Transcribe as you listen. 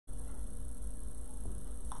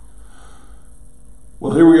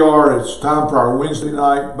Well, here we are. It's time for our Wednesday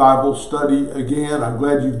night Bible study again. I'm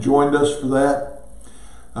glad you've joined us for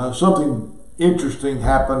that. Something interesting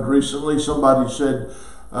happened recently. Somebody said,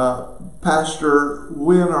 Pastor,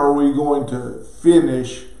 when are we going to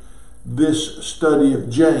finish this study of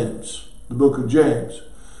James, the book of James?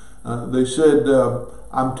 They said,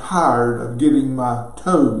 I'm tired of getting my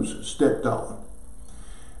toes stepped on.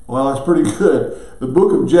 Well, that's pretty good. The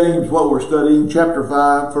book of James, what we're studying, chapter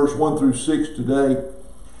 5, verse 1 through 6 today.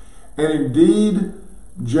 And indeed,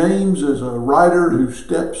 James is a writer who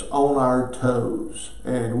steps on our toes.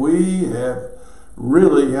 And we have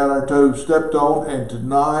really had our toes stepped on, and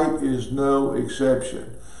tonight is no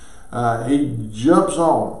exception. He jumps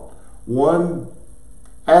on one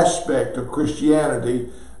aspect of Christianity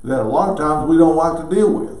that a lot of times we don't like to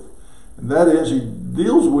deal with. And that is, he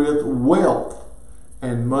deals with wealth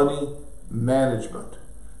and money management.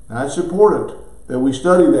 Now, it's important that we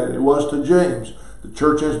study that. It was to James. The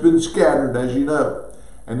church has been scattered, as you know.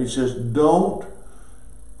 And he says, don't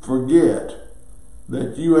forget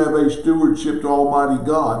that you have a stewardship to Almighty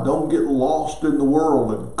God. Don't get lost in the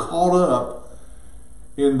world and caught up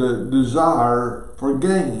in the desire for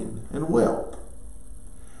gain and wealth.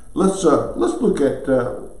 Let's look at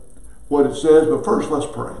what it says, but first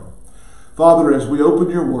let's pray. Father, as we open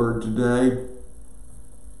your word today,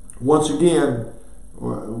 once again,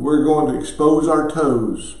 we're going to expose our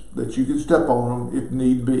toes that you can step on them if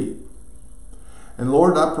need be. And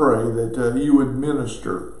Lord, I pray that you would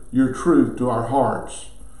minister your truth to our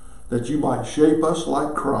hearts, that you might shape us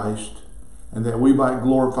like Christ, and that we might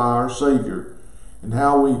glorify our Savior in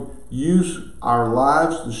how we use our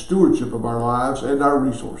lives, the stewardship of our lives, and our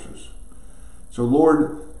resources. So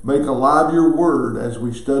Lord, make alive your word as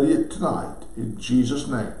we study it tonight. In Jesus'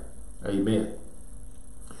 name, amen.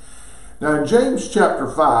 Now in James chapter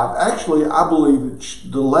 5, actually I believe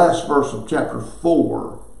that the last verse of chapter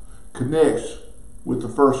 4 connects with the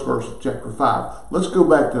first verse of chapter 5. Let's go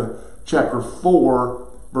back to chapter 4,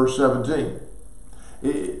 verse 17.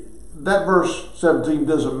 That verse 17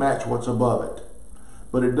 doesn't match what's above it,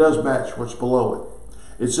 but it does match what's below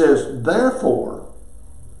it. It says, therefore,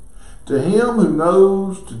 to him who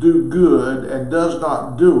knows to do good and does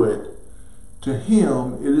not do it, to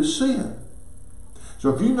him it is sin. So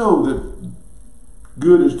if you know that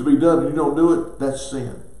good is to be done and you don't do it, that's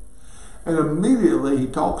sin. And immediately he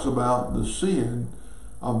talks about the sin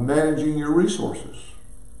of managing your resources.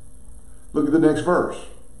 Look at the next verse.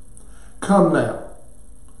 Come now,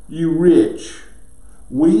 you rich,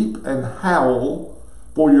 weep and howl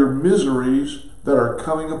for your miseries that are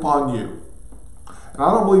coming upon you. And I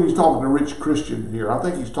don't believe he's talking to rich Christians here. I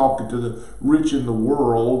think he's talking to the rich in the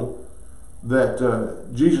world, that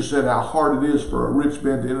Jesus said how hard it is for a rich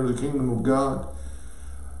man to enter the kingdom of God.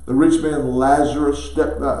 The rich man Lazarus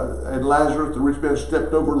the rich man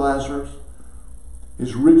stepped over Lazarus.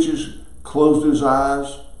 His riches closed his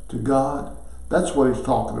eyes to God. That's what he's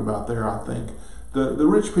talking about there, I think. The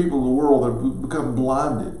rich people of the world have become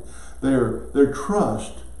blinded. Their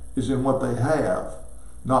trust is in what they have,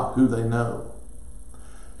 not who they know.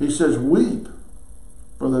 He says, weep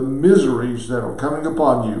for the miseries that are coming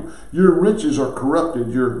upon you. Your riches are corrupted.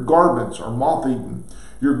 Your garments are moth-eaten.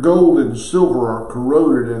 Your gold and silver are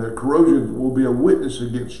corroded, and their corrosion will be a witness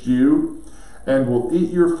against you and will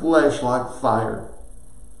eat your flesh like fire.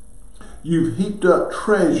 You've heaped up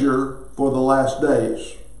treasure for the last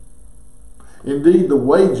days. Indeed, the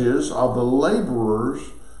wages of the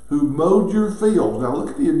laborers who mowed your fields. Now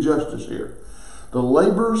look at the injustice here. The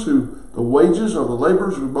wages of the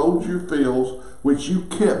laborers who mowed your fields, which you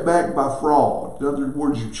kept back by fraud. In other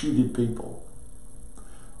words, you cheated people.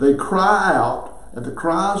 They cry out, and the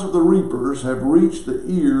cries of the reapers have reached the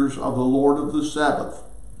ears of the Lord of the Sabbath.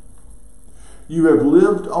 You have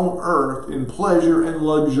lived on earth in pleasure and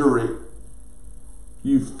luxury.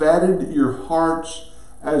 You fatted your hearts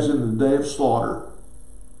as in the day of slaughter.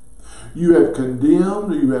 You have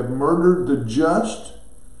condemned, you have murdered the just,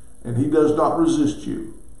 and he does not resist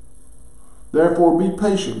you. Therefore be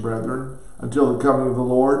patient, brethren, until the coming of the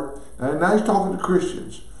Lord. And now he's talking to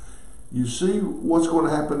Christians. You see what's going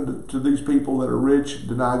to happen to these people that are rich and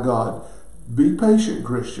deny God. Be patient,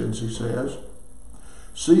 Christians, he says.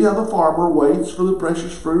 See how the farmer waits for the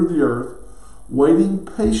precious fruit of the earth, waiting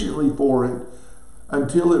patiently for it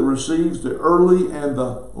until it receives the early and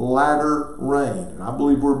the latter rain. And I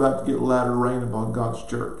believe we're about to get latter rain upon God's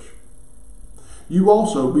church. You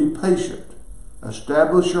also be patient.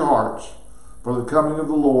 Establish your hearts, for the coming of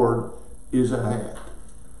the Lord is at hand.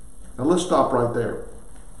 Now let's stop right there.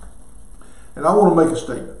 And I want to make a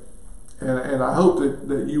statement. And I hope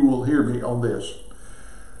that you will hear me on this.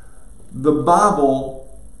 The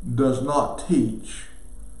Bible does not teach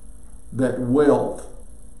that wealth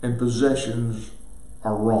and possessions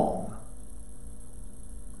are wrong.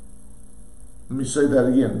 Let me say that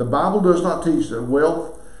again. The Bible does not teach that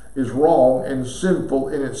wealth is wrong and sinful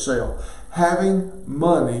in itself. Having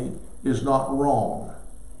money is not wrong.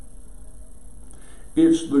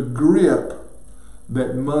 It's the grip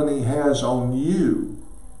that money has on you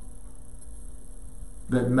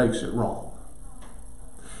that makes it wrong.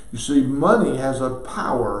 You see, money has a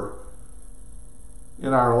power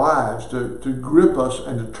in our lives to grip us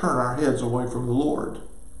and to turn our heads away from the Lord.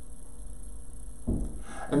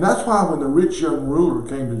 And that's why when the rich young ruler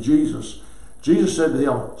came to Jesus, Jesus said to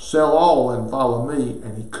him, "Sell all and follow me,"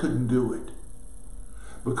 and he couldn't do it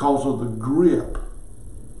because of the grip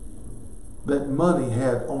that money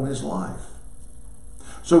had on his life.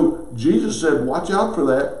 So Jesus said, watch out for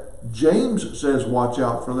that. James says, watch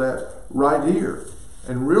out for that right here,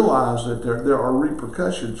 and realize that there are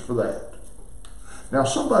repercussions for that. Now,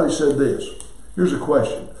 somebody said this. Here's a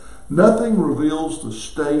question. Nothing reveals the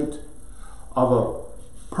state of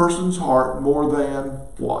a person's heart more than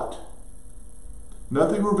what?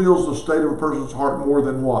 Nothing reveals the state of a person's heart more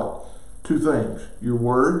than what? Two things. Your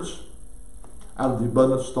words. Out of the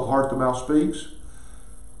abundance of the heart, the mouth speaks.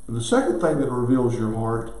 And the second thing that reveals your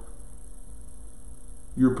heart,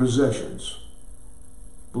 your possessions.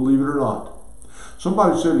 Believe it or not.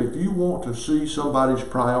 Somebody said if you want to see somebody's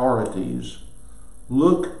priorities,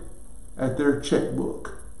 look at their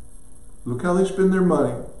checkbook. Look how they spend their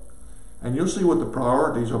money, and you'll see what the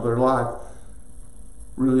priorities of their life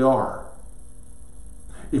really are.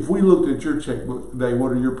 If we looked at your checkbook today,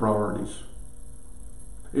 what are your priorities?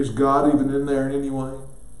 Is God even in there in any way?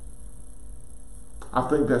 I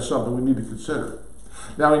think that's something we need to consider.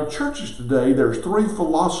 Now, in churches today, there's three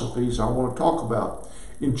philosophies I want to talk about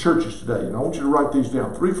in churches today, and I want you to write these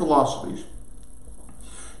down. Three philosophies.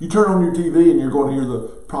 You turn on your TV and you're going to hear the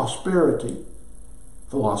prosperity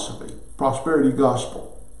philosophy, prosperity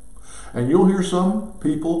gospel. And you'll hear some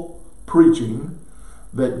people preaching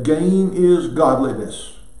that gain is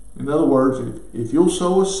godliness. In other words, if you'll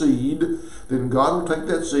sow a seed, then God will take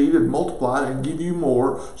that seed and multiply it and give you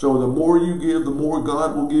more. So the more you give, the more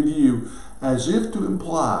God will give you, as if to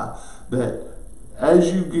imply that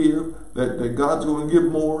as you give, that God's going to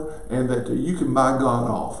give more, and that you can buy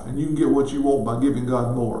God off and you can get what you want by giving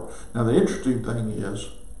God more. Now, the interesting thing is,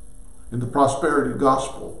 in the prosperity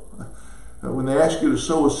gospel, when they ask you to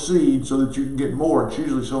sow a seed so that you can get more, it's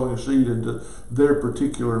usually sowing a seed into their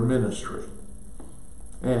particular ministry.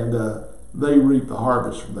 And they reap the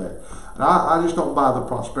harvest from that. And I just don't buy the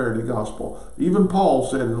prosperity gospel. Even Paul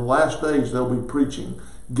said in the last days they'll be preaching,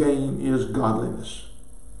 gain is godliness.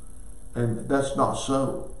 And that's not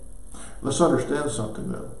so. Let's understand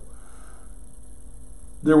something though.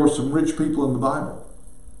 There were some rich people in the Bible.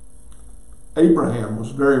 Abraham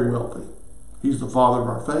was very wealthy. He's the father of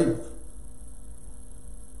our faith.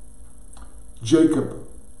 Jacob,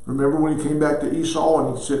 remember when he came back to Esau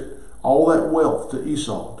and he sent all that wealth to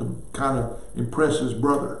Esau to kind of impress his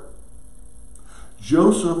brother.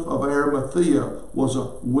 Joseph of Arimathea was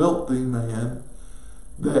a wealthy man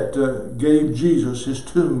that gave Jesus his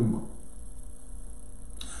tomb.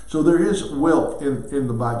 So there is wealth in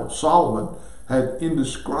the Bible. Solomon had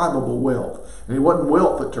indescribable wealth. And it wasn't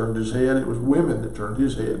wealth that turned his head, it was women that turned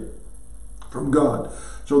his head from God.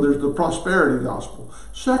 So there's the prosperity gospel.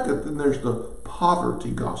 Second, then there's the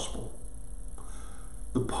poverty gospel.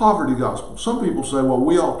 The poverty gospel. Some people say, well,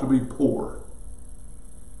 we ought to be poor.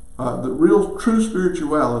 The real true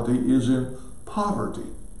spirituality is in poverty.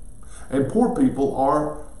 And poor people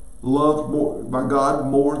are loved more by God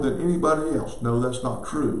more than anybody else. No, that's not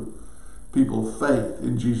true. People of faith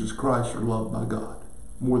in Jesus Christ are loved by God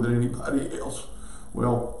more than anybody else.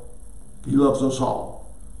 Well, he loves us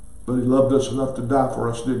all, but he loved us enough to die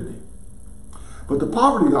for us, didn't he? But the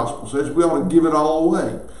poverty gospel says we ought to give it all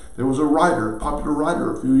away. There was a writer, a popular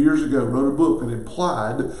writer a few years ago, wrote a book that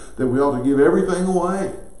implied that we ought to give everything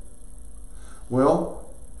away. Well,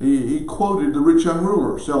 he quoted the rich young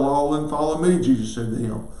ruler, "Sell all and follow me," Jesus said to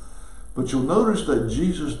him. But you'll notice that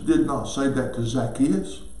Jesus did not say that to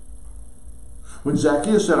Zacchaeus. When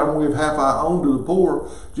Zacchaeus said, "I'm going to give half I own to the poor,"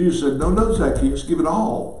 Jesus said, no, Zacchaeus, give it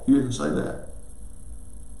all. He didn't say that.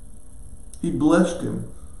 He blessed him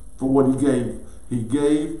for what he gave. He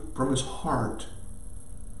gave from his heart.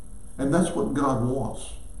 And that's what God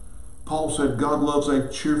wants. Paul said God loves a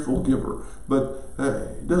cheerful giver. But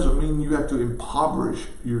it doesn't mean you have to impoverish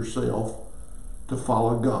yourself to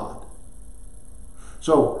follow God.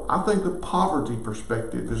 So I think the poverty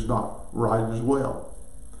perspective is not right as well.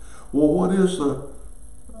 Well, what is the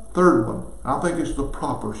third one? I think it's the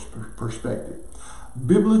proper perspective.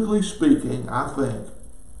 Biblically speaking, I think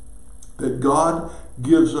that God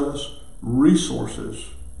gives us resources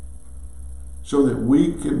so that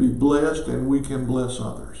we can be blessed and we can bless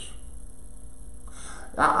others.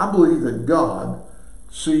 I believe that God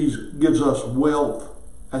gives us wealth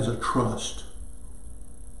as a trust.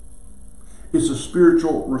 It's a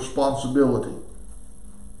spiritual responsibility.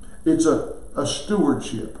 It's a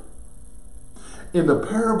stewardship. In the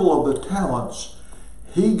parable of the talents,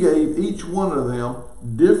 he gave each one of them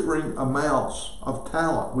differing amounts of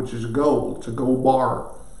talent, which is gold. It's a gold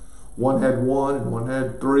bar. One had 1, and one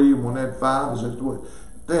had 3, and one had 5.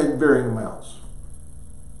 They had varying amounts.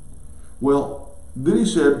 Well, then he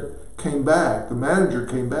said, the manager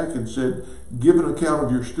came back and said, give an account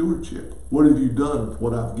of your stewardship. What have you done with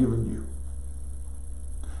what I've given you?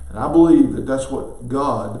 And I believe that that's what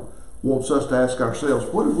God wants us to ask ourselves.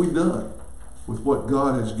 What have we done with what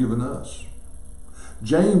God has given us?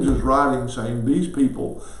 James is writing saying these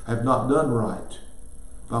people have not done right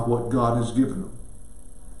by what God has given them.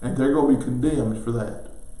 And they're going to be condemned for that.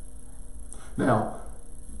 Now,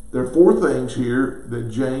 there are 4 things here that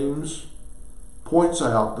James points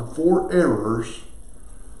out, the 4 errors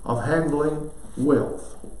of handling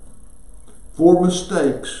wealth. 4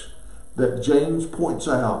 mistakes that James points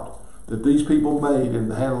out that these people made in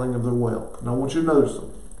the handling of their wealth. And I want you to notice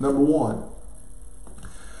them. Number 1,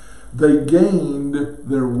 they gained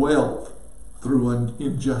their wealth through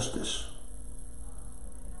injustice.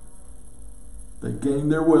 They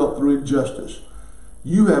gained their wealth through injustice.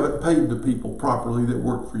 You haven't paid the people properly that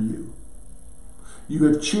work for you. You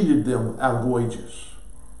have cheated them out of wages.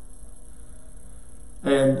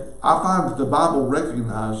 And I find that the Bible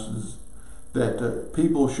recognizes that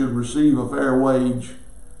people should receive a fair wage,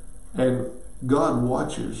 and God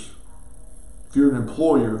watches. If you're an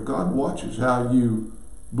employer, God watches how you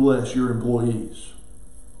bless your employees.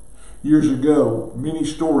 Years ago, many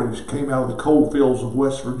stories came out of the coal fields of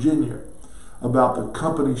West Virginia about the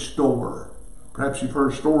company store. Perhaps you've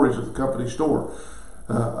heard stories of the company store.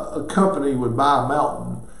 A company would buy a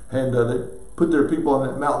mountain, and they put their people on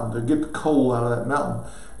that mountain to get the coal out of that mountain,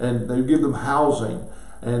 and they would give them housing,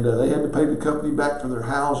 and they had to pay the company back for their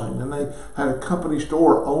housing. And they had a company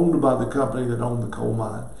store owned by the company that owned the coal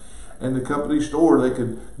mine. And the company store, they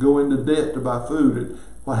could go into debt to buy food. And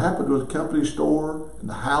what happened was the company store and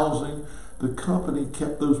the housing, the company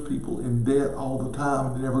kept those people in debt all the time,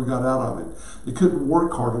 and they never got out of it. They couldn't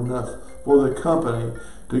work hard enough for the company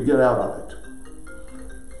to get out of it.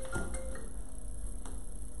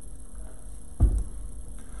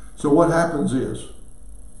 So what happens is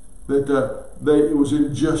that it was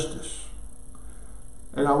injustice.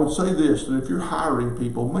 And I would say this, that if you're hiring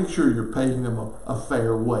people, make sure you're paying them a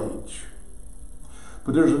fair wage.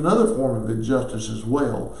 But there's another form of injustice as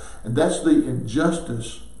well, and that's the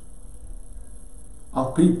injustice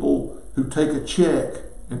of people who take a check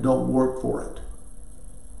and don't work for it.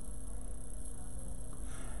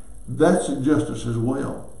 That's injustice as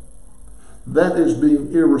well. That is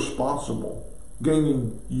being irresponsible,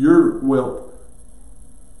 gaining your wealth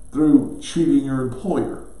through cheating your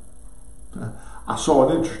employer. I saw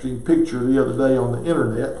an interesting picture the other day on the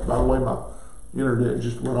internet. By the way, my internet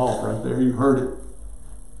just went off right there. You heard it.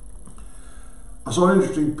 I saw an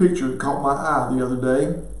interesting picture that caught my eye the other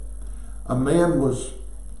day. A man was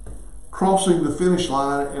crossing the finish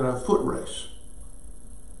line in a foot race.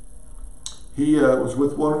 He was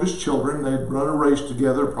with one of his children. They'd run a race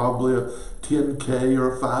together, probably a 10K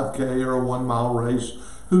or a 5K or a 1 mile race,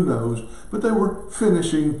 who knows. But they were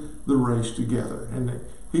finishing the race together. And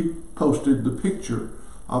he posted the picture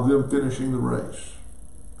of them finishing the race.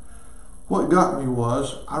 What got me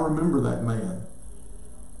was, I remember that man.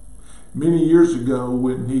 Many years ago,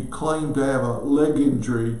 when he claimed to have a leg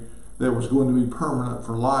injury that was going to be permanent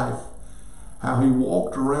for life, how he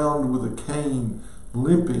walked around with a cane,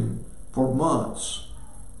 limping for months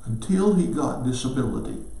until he got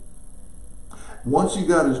disability. Once he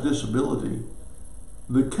got his disability,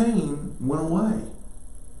 the cane went away.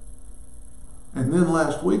 And then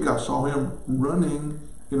last week I saw him running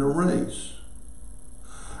in a race.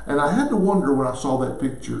 And I had to wonder when I saw that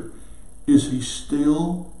picture, is he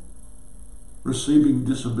still receiving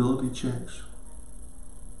disability checks?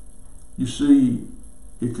 You see,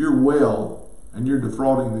 if you're well and you're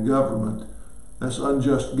defrauding the government, that's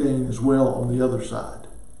unjust gain as well on the other side.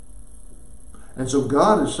 And so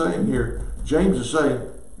God is saying here, James is saying,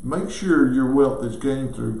 make sure your wealth is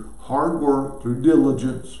gained through hard work, through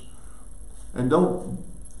diligence, and don't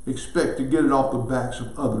expect to get it off the backs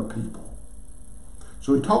of other people.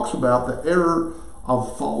 So he talks about the error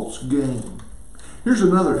of false gain. Here's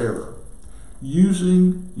another error: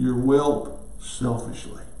 using your wealth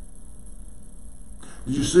selfishly.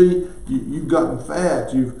 Did you see? You've gotten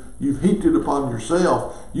fat. You've heaped it upon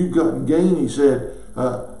yourself. You've gotten gain, he said,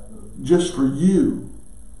 just for you.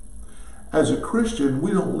 As a Christian,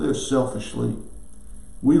 we don't live selfishly.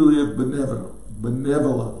 We live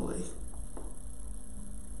benevolently.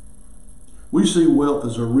 We see wealth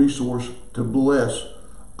as a resource to bless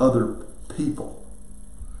other people.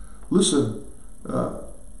 Listen, the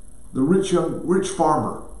rich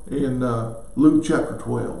farmer in Luke chapter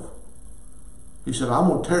 12. He said, I'm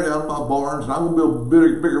going to tear down my barns and I'm going to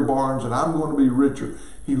build bigger barns and I'm going to be richer.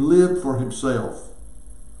 He lived for himself.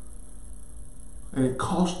 And it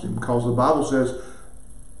cost him, because the Bible says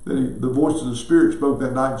that the voice of the Spirit spoke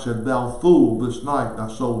that night and said, thou fool, this night thy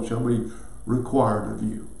soul shall be required of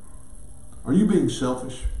you. Are you being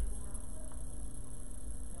selfish?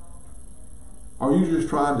 Are you just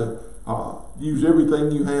trying to use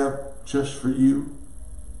everything you have just for you?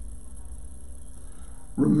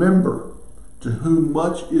 Remember, to whom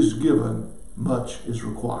much is given, much is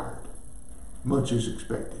required. Much is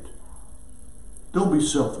expected. Don't be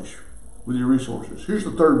selfish with your resources. Here's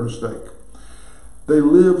the third mistake. They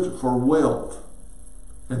lived for wealth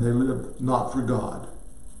and they lived not for God.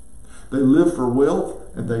 They lived for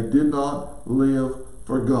wealth and they did not live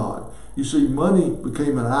for God. You see, money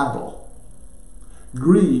became an idol.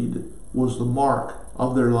 Greed was the mark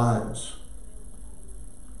of their lives.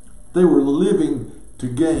 They were living to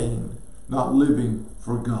gain, not living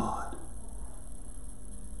for God.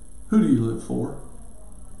 Who do you live for?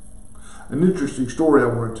 An interesting story I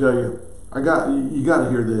want to tell you. You got to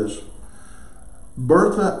hear this.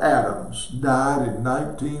 Bertha Adams died in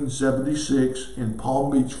 1976 in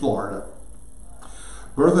Palm Beach, Florida.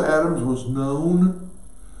 Bertha Adams was known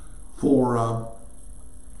for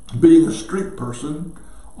being a street person,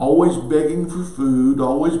 always begging for food,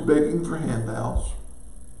 always begging for handouts.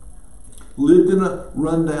 Lived in a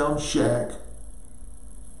rundown shack.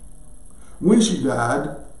 When she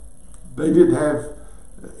died, they didn't have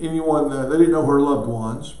anyone, they didn't know her loved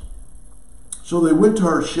ones. So they went to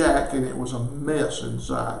her shack and it was a mess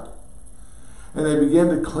inside. And they began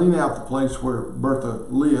to clean out the place where Bertha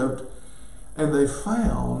lived, and they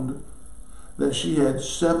found that she had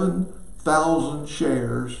 7,000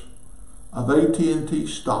 shares of AT&T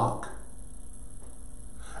stock.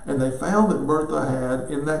 And they found that Bertha had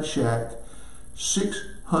in that shack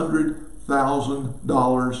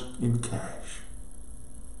 $600,000 in cash.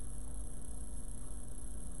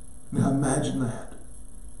 Now imagine that.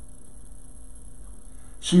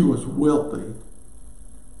 She was wealthy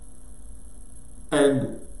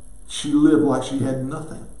and she lived like she had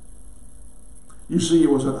nothing. You see, it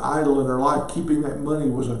was an idol in her life. Keeping that money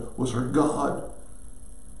was her God.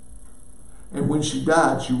 And when she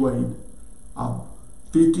died, she weighed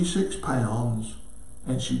 56 pounds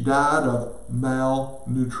and she died of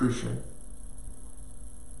malnutrition.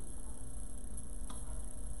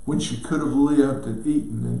 When she could have lived and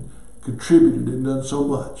eaten and contributed and done so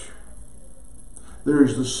much. There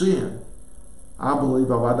is the sin, I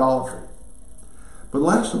believe, of idolatry. But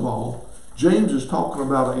last of all, James is talking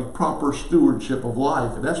about a proper stewardship of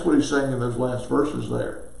life, and that's what he's saying in those last verses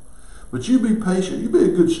there. But you be patient, you be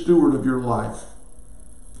a good steward of your life.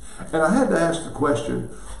 And I had to ask the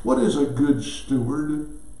question, what is a good steward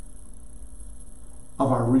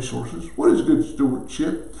of our resources? What is good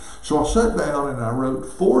stewardship? So I sat down and I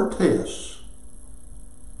wrote 4 tests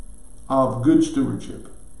of good stewardship.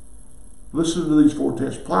 Listen to these 4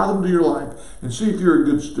 tests. Apply them to your life and see if you're a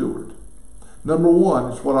good steward. Number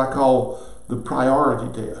 1 is what I call the priority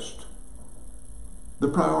test. The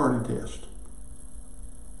priority test.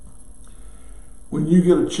 When you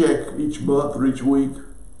get a check each month or each week,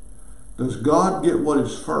 does God get what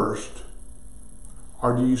is first?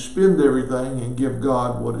 Or do you spend everything and give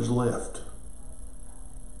God what is left?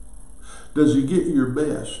 Does he get your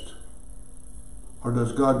best? Or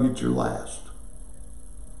does God get your last?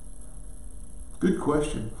 Good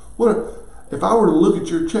question. What if I were to look at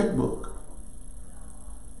your checkbook,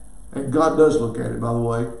 and God does look at it, by the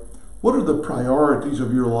way, what are the priorities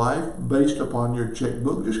of your life based upon your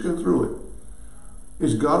checkbook? Just go through it.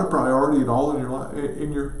 Is God a priority at all in your life?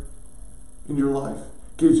 In your life,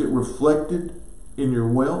 is it reflected in your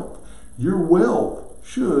wealth? Your wealth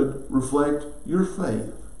should reflect your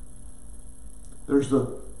faith. There's the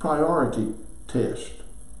priority test.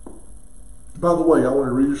 By the way, I want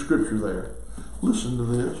to read a scripture there. Listen to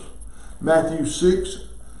this. Matthew 6,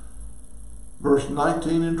 verse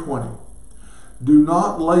 19 and 20. Do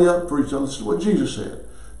not lay up for yourselves, this is what Jesus said,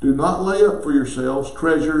 do not lay up for yourselves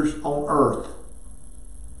treasures on earth,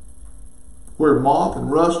 where moth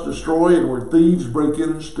and rust destroy and where thieves break in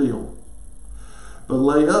and steal. But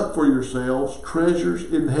lay up for yourselves treasures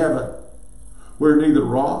in heaven, where neither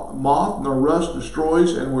moth nor rust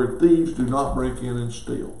destroys, and where thieves do not break in and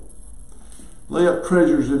steal. Lay up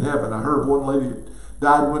treasures in heaven. I heard of one lady that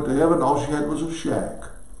died and went to heaven. All she had was a shack.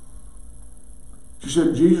 She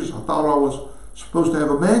said, Jesus, I thought I was supposed to have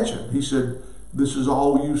a mansion. He said, this is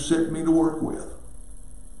all you sent me to work with.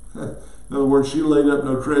 In other words, she laid up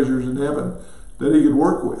no treasures in heaven that he could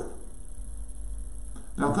work with.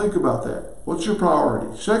 Now think about that. What's your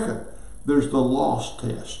priority? Second, there's the loss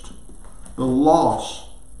test. The loss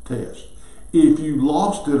test. If you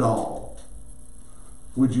lost it all,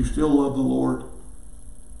 would you still love the Lord?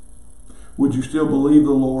 Would you still believe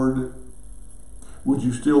the Lord? Would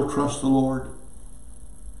you still trust the Lord?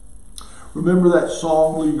 Remember that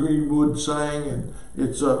song Lee Greenwood sang, and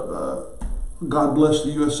it's God Bless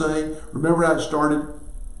the USA? Remember how it started?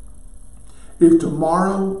 If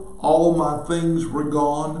tomorrow all my things were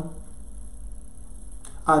gone,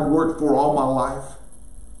 I'd worked for all my life,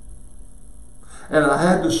 and I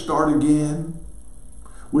had to start again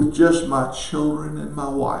with just my children and my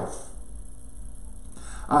wife,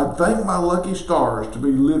 I'd thank my lucky stars to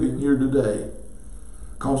be living here today,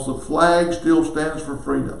 because the flag still stands for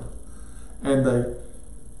freedom, and they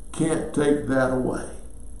can't take that away.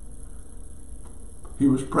 He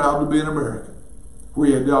was proud to be an American, where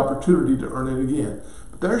he had the opportunity to earn it again.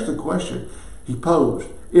 But there's the question he posed.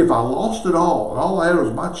 If I lost it all, and all I had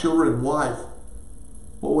was my children and wife,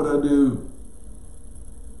 what would I do?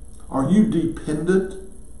 Are you dependent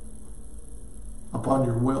upon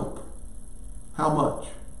your wealth? How much?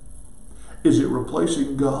 Is it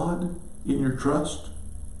replacing God in your trust?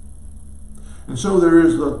 And so there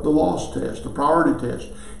is the loss test, the priority test.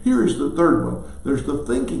 Here is the third one. There's the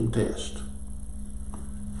thinking test.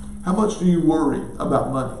 How much do you worry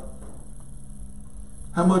about money?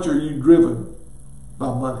 How much are you driven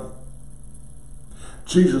by money?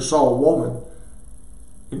 Jesus saw a woman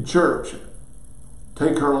in church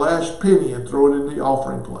take her last penny and throw it in the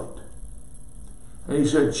offering plate. And he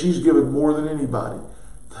said, she's given more than anybody.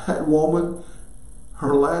 That woman,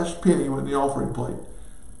 her last penny went in the offering plate.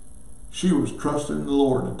 She was trusting the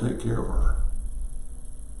Lord to take care of her.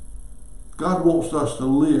 God wants us to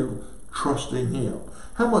live trusting Him.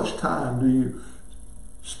 How much time do you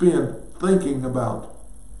spend thinking about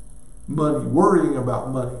money, worrying about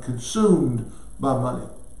money, consumed by money?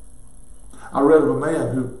 I read of a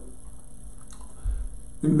man who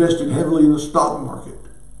invested heavily in the stock market.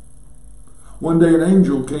 One day an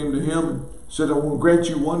angel came to him and said, I want to grant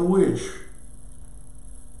you one wish.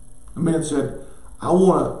 The man said, I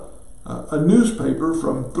want a newspaper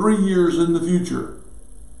from 3 years in the future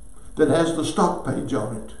that has the stock page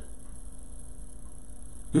on it.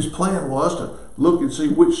 His plan was to look and see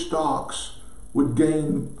which stocks would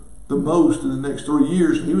gain the most in the next 3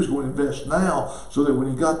 years. And he was going to invest now so that when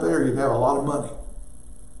he got there, he'd have a lot of money.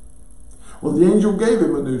 Well, the angel gave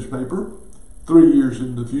him a newspaper 3 years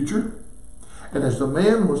in the future. And as the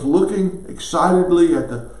man was looking excitedly at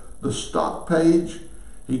the stock page,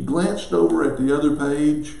 he glanced over at the other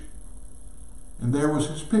page, and there was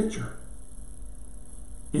his picture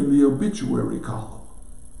in the obituary column.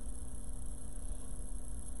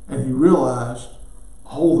 And he realized,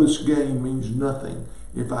 all this gain means nothing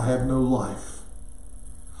if I have no life.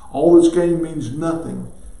 All this gain means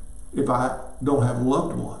nothing if I don't have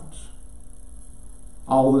loved ones.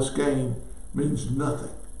 All this gain means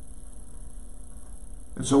nothing.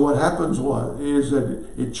 And so what happens is that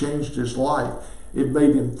it changed his life. It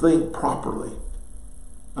made him think properly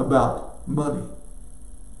about money.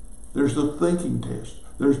 There's the thinking test.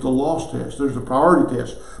 There's the loss test. There's the priority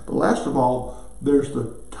test. But last of all, there's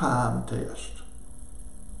the time test.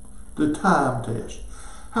 The time test.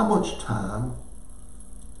 How much time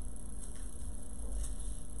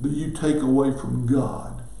do you take away from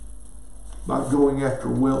God by going after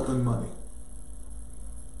wealth and money?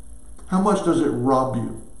 How much does it rob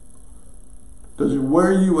you? Does it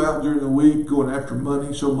wear you out during the week going after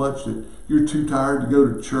money so much that you're too tired to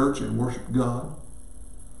go to church and worship God?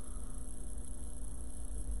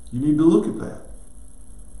 You need to look at that.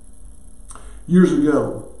 Years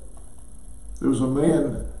ago, there was a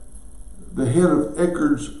man, the head of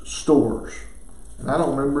Eckerd's Stores. And I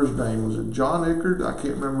don't remember his name. Was it John Eckerd? I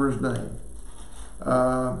can't remember his name.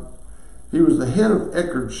 He was the head of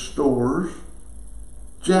Eckerd's Stores.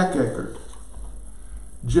 Jack Eckerd.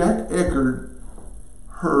 Jack Eckerd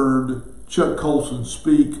heard Chuck Colson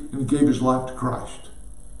speak and gave his life to Christ.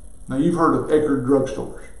 Now you've heard of Eckerd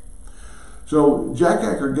drugstores. So Jack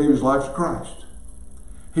Eckerd gave his life to Christ.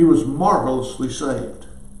 He was marvelously saved.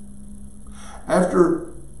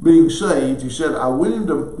 After being saved, he said, I went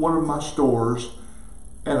into one of my stores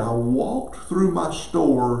and I walked through my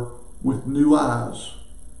store with new eyes.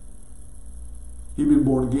 He'd been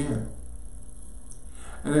born again.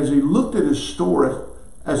 And as he looked at his store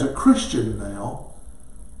as a Christian now,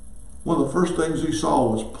 one of the first things he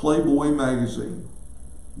saw was Playboy magazine.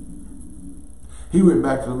 He went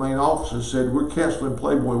back to the main office and said, we're canceling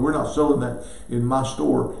Playboy. We're not selling that in my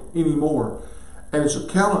store anymore. And his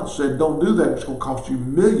accountant said, don't do that. It's going to cost you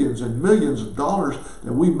millions and millions of dollars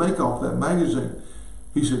that we make off that magazine.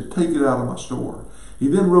 He said, take it out of my store. He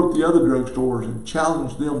then wrote the other drugstores and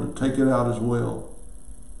challenged them to take it out as well.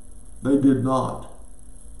 They did not.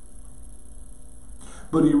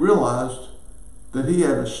 But he realized that he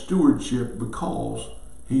had a stewardship because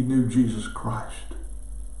he knew Jesus Christ.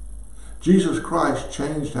 Jesus Christ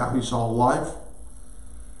changed how he saw life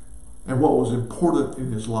and what was important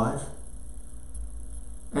in his life.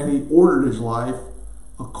 And he ordered his life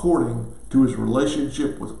according to his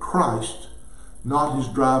relationship with Christ, not his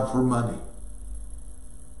drive for money.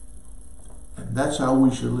 And that's how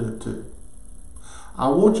we should live too. I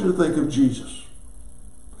want you to think of Jesus.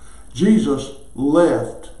 Jesus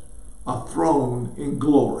left a throne in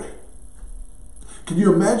glory. Can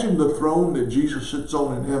you imagine the throne that Jesus sits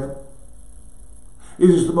on in heaven? It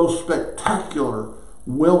is the most spectacular,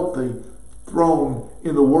 wealthy throne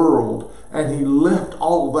in the world. And he left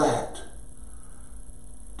all that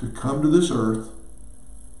to come to this earth,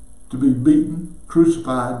 to be beaten,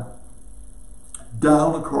 crucified, die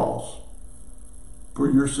on a cross for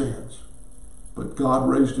your sins. But God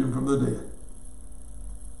raised him from the dead.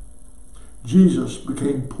 Jesus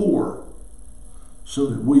became poor so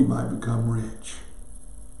that we might become rich.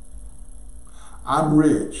 I'm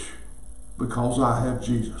rich because I have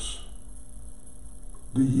Jesus.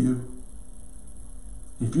 Do you?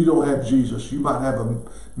 If you don't have Jesus, you might have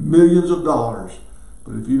millions of dollars,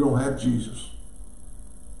 but if you don't have Jesus,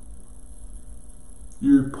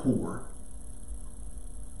 you're poor.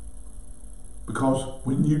 Because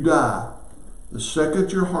when you die, the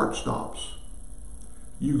second your heart stops,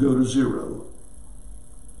 you go to zero.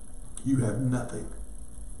 You have nothing.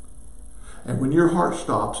 And when your heart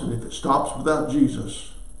stops, and if it stops without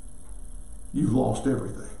Jesus, you've lost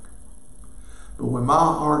everything. But when my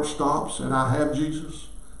heart stops and I have Jesus,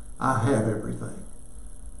 I have everything.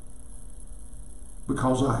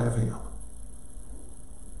 Because I have him.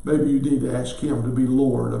 Maybe you need to ask him to be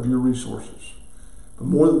Lord of your resources. But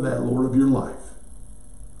more than that, Lord of your life.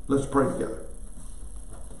 Let's pray together.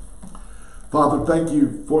 Father, thank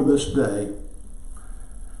you for this day.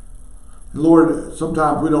 Lord,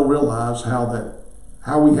 sometimes we don't realize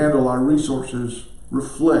how we handle our resources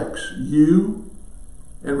reflects you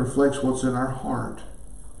and reflects what's in our heart.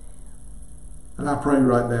 And I pray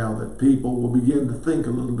right now that people will begin to think a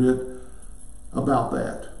little bit about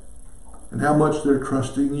that and how much they're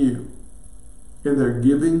trusting you in their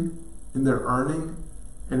giving, in their earning,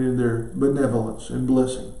 and in their benevolence and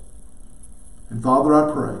blessing. And Father,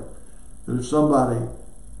 I pray that if somebody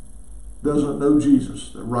doesn't know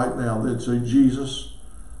Jesus, that right now they'd say, Jesus,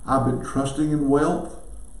 I've been trusting in wealth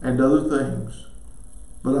and other things,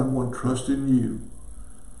 but I'm going to trust in you.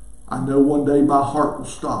 I know one day my heart will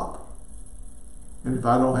stop. And if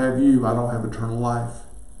I don't have you, I don't have eternal life.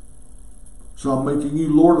 So I'm making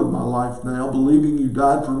you Lord of my life now, believing you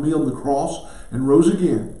died for me on the cross and rose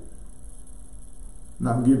again. And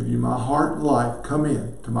I'm giving you my heart and life. Come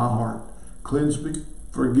in to my heart. Cleanse me,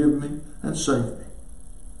 forgive me, and save me.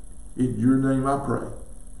 In your name I pray.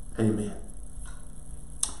 Amen.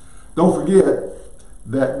 Don't forget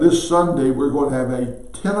that this Sunday we're going to have a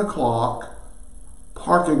 10 o'clock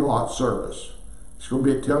parking lot service. It's going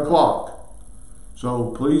to be at 10 o'clock.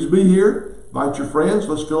 So please be here. Invite your friends.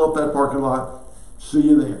 Let's fill up that parking lot. See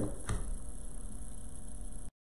you then.